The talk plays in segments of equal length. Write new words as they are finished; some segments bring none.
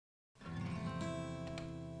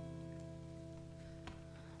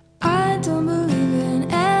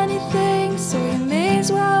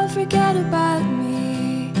forget about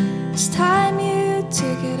me. It's time you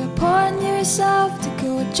took it upon yourself to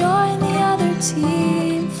go join the other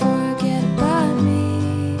team. Forget about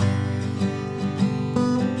me.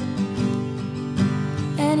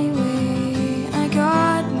 Anyway, I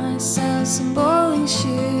got myself some bowling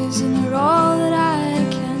shoes, and they're all that I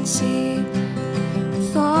can see.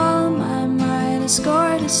 With all my might I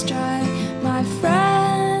scored a strike, my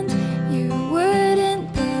friend, you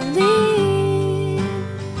wouldn't believe.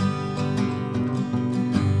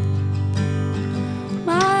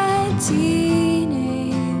 My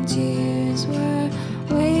teenage years were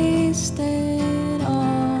wasted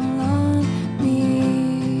all on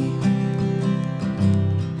me.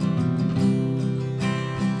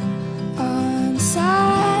 On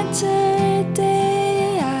Saturday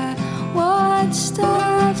I watched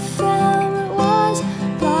a film. It was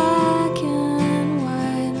black and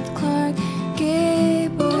white with Clark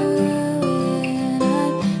Gable, and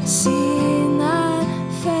I'd seen that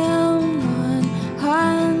film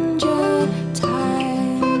 100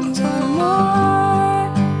 times or more.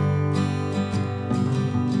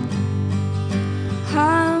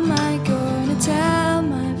 How am I gonna tell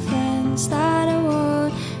my friends that I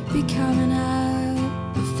won't be coming out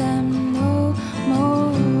with them no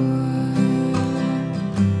more?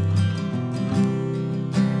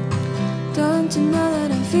 Don't you know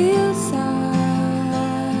that I feel sad?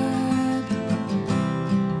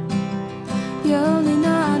 You only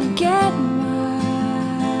know how to get mad.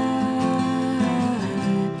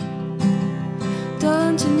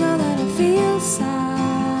 Don't you know that I feel sad?